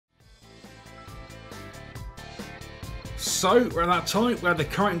So we're at that time where the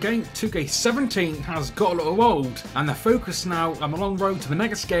current game 2K17 has got a little old, and the focus now on the long road to the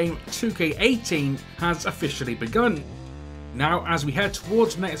next game 2K18 has officially begun. Now, as we head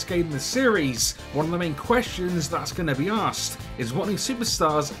towards the next game in the series, one of the main questions that's going to be asked is what new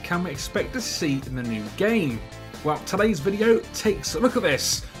superstars can we expect to see in the new game? Well, today's video takes a look at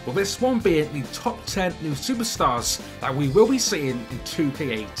this, with this one being the top 10 new superstars that we will be seeing in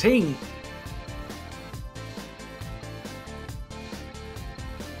 2K18.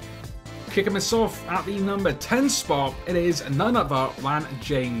 Kicking this off at the number 10 spot, it is none other than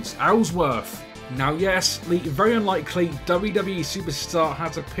James Ellsworth. Now yes, the very unlikely WWE superstar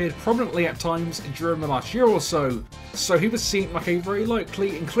has appeared prominently at times during the last year or so he would seem like a very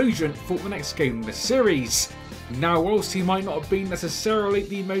likely inclusion for the next game in the series. Now, whilst he might not have been necessarily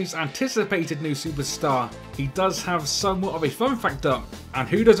the most anticipated new superstar, he does have somewhat of a fun factor, and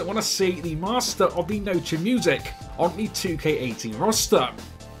who doesn't want to see the master of the no-tune music on the 2K18 roster?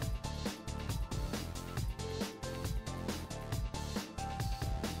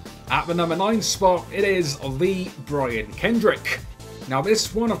 At the number 9 spot, it is the Brian Kendrick. Now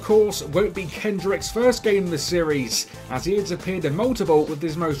this one of course won't be Kendrick's first game in the series, as he has appeared in multiple, with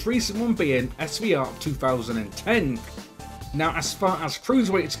his most recent one being SVR 2010. Now as far as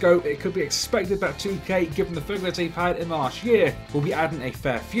cruiserweights go, it could be expected that 2K, given the figures they've had in the last year, will be adding a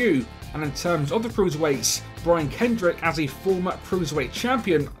fair few, and in terms of the cruiserweights, Brian Kendrick as a former cruiserweight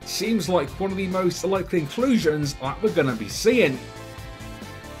champion seems like one of the most likely inclusions that we're going to be seeing.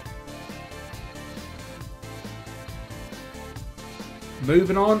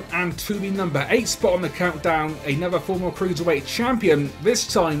 Moving on, and to the number 8 spot on the countdown, another former cruiserweight champion.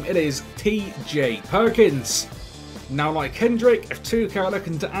 This time it is TJ Perkins. Now like Kendrick, if 2K are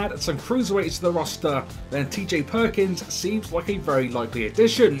looking to add some cruiserweights to the roster, then TJ Perkins seems like a very likely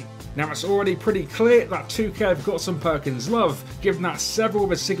addition. Now it's already pretty clear that 2K have got some Perkins love, given that several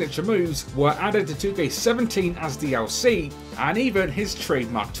of his signature moves were added to 2K17 as DLC, and even his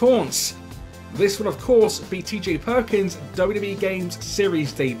trademark taunts. This will of course be TJ Perkins' WWE Games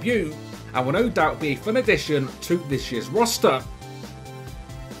Series debut, and will no doubt be a fun addition to this year's roster.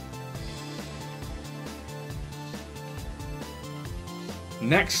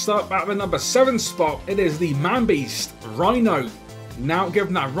 Next up at the number 7 spot, it is the Man Beast, Rhino. Now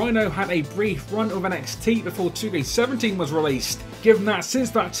given that Rhino had a brief run of NXT before 2K17 was released, given that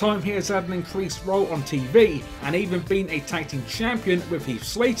since that time he has had an increased role on TV and even been a tag team champion with Heath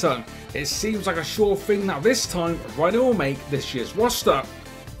Slater, it seems like a sure thing that this time Rhino will make this year's roster.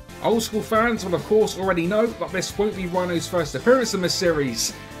 Old school fans will of course already know that this won't be Rhino's first appearance in the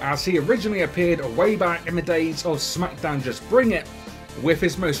series, as he originally appeared way back in the days of SmackDown Just Bring It, with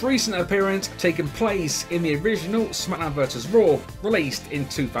his most recent appearance taking place in the original SmackDown vs Raw, released in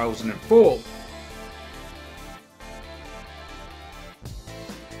 2004.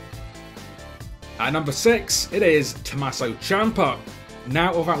 At number 6, it is Tommaso Ciampa.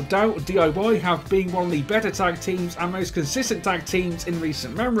 Now without doubt, DIY have been one of the better tag teams and most consistent tag teams in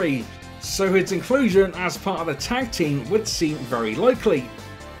recent memory, so his inclusion as part of the tag team would seem very likely.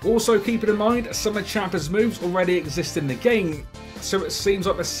 Also keeping in mind, some of Ciampa's moves already exist in the game, so it seems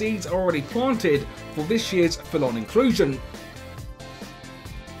like the seeds are already planted for this year's full-on inclusion.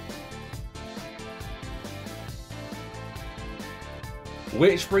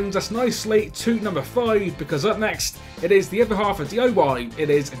 Which brings us nicely to number 5, because up next it is the other half of DIY, it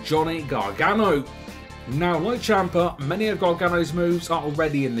is Johnny Gargano. Now like Ciampa, many of Gargano's moves are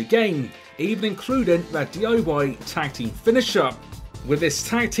already in the game, even including their DIY tag team finisher. With this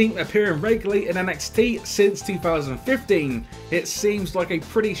tag team appearing regularly in NXT since 2015, it seems like a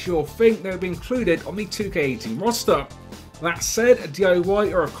pretty sure thing they'll be included on the 2K18 roster. That said,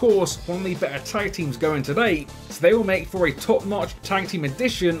 DIY are of course one of the better tag teams going today, so they will make for a top-notch tag team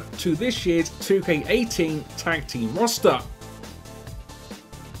addition to this year's 2K18 tag team roster.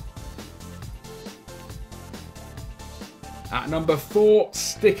 At number 4,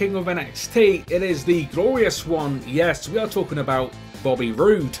 sticking with NXT, it is the glorious one. Yes, we are talking about Bobby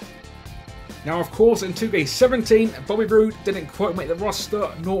Roode. Now of course in 2K17, Bobby Roode didn't quite make the roster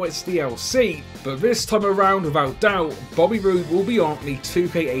nor its DLC, but this time around without doubt, Bobby Roode will be on the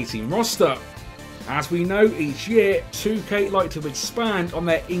 2K18 roster. As we know, each year 2K like to expand on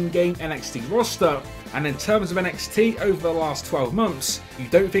their in-game NXT roster, and in terms of NXT over the last 12 months, you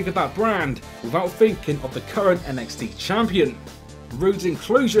don't think of that brand without thinking of the current NXT champion. Roode's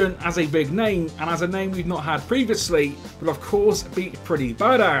inclusion as a big name, and as a name we've not had previously, will of course be pretty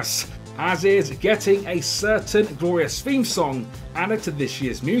badass, as is getting a certain glorious theme song added to this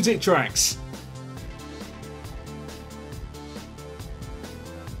year's music tracks.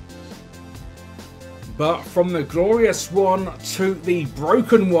 But from the glorious one to the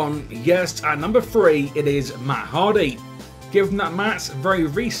broken one, yes, at number 3 it is Matt Hardy. Given that Matt's very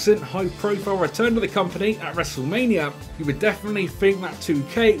recent high-profile return to the company at WrestleMania, you would definitely think that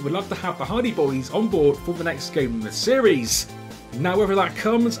 2K would love to have the Hardy Boys on board for the next game in the series. Now whether that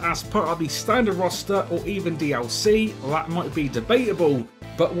comes as part of the standard roster or even DLC, that might be debatable,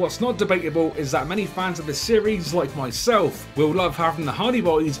 but what's not debatable is that many fans of the series like myself will love having the Hardy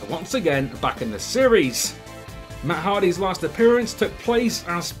Boys once again back in the series. Matt Hardy's last appearance took place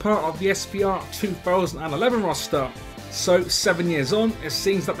as part of the SPR 2011 roster, so 7 years on, it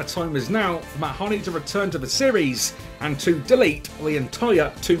seems that the time is now for Matt Hardy to return to the series and to delete the entire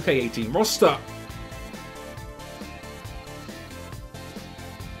 2K18 roster.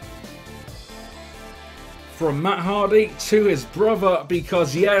 From Matt Hardy to his brother,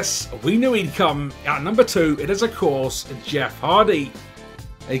 because yes, we knew he'd come. At number 2, it is of course Jeff Hardy.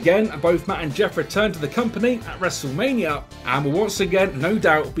 Again, both Matt and Jeff returned to the company at WrestleMania and will once again no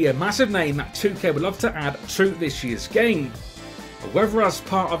doubt be a massive name that 2K would love to add to this year's game. Whether as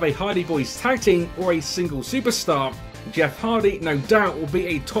part of a Hardy Boys tag team or a single superstar, Jeff Hardy no doubt will be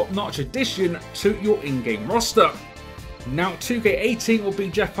a top-notch addition to your in-game roster. Now 2K18 will be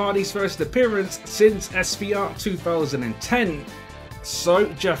Jeff Hardy's first appearance since SPR 2010,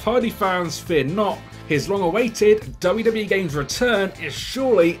 so Jeff Hardy fans, fear not, his long-awaited WWE game's return is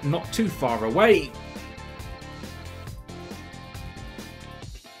surely not too far away.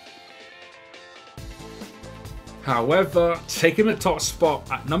 However, taking the top spot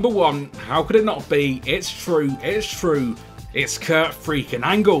at number 1, how could it not be? It's true, it's Kurt freaking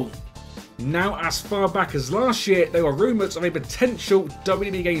Angle. Now, as far back as last year, there were rumours of a potential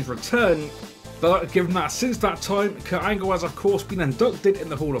WWE game's return, but given that since that time, Kurt Angle has of course been inducted in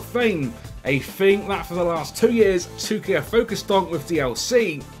the Hall of Fame, a thing that for the last 2 years 2K have focused on with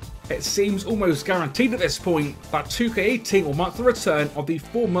DLC, it seems almost guaranteed at this point that 2K18 will mark the return of the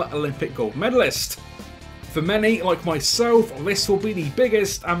former Olympic gold medalist. For many, like myself, this will be the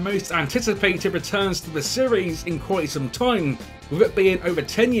biggest and most anticipated returns to the series in quite some time, with it being over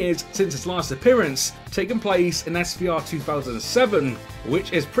 10 years since its last appearance, taking place in SPR 2007,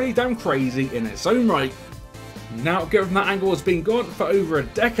 which is pretty damn crazy in its own right. Now, given that Angle has been gone for over a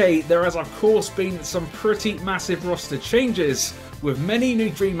decade, there has of course been some pretty massive roster changes, with many new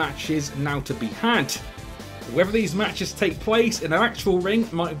dream matches now to be had. Whether these matches take place in an actual ring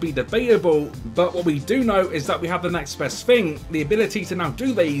might be debatable, but what we do know is that we have the next best thing, the ability to now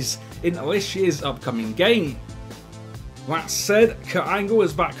do these in this year's upcoming game. That said, Kurt Angle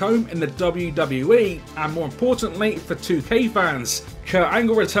is back home in the WWE, and more importantly for 2K fans, Kurt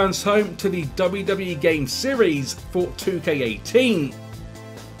Angle returns home to the WWE game series for 2K18.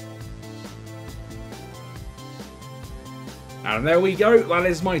 And there we go, that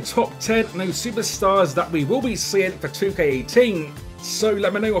is my top 10 new superstars that we will be seeing for 2K18. So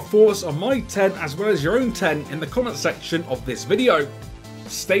let me know your thoughts on my 10 as well as your own 10 in the comment section of this video.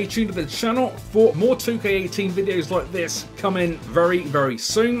 Stay tuned to the channel for more 2K18 videos like this coming very, very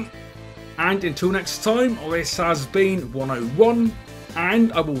soon. And until next time, this has been 101,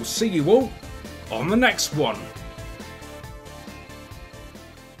 and I will see you all on the next one.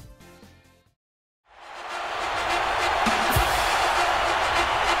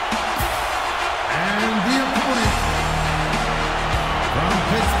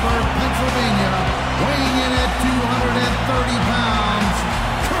 Pennsylvania, weighing in at 230 pounds,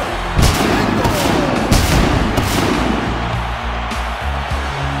 Kurt Angle.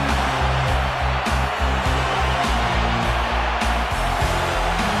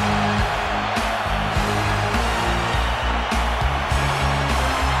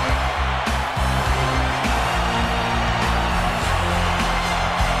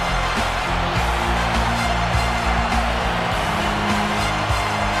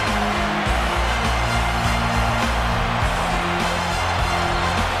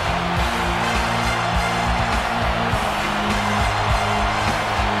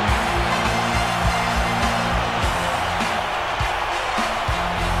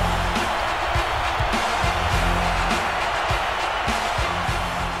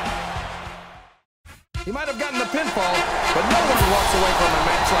 He might have gotten the pinfall, but no one walks away from a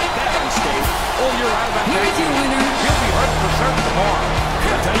match like that unscathed. Oh, you're out of that match. He'll be hurt for certain tomorrow.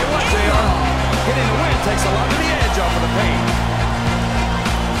 I'll tell you what, JR, getting the win takes a lot of the edge off of the pain.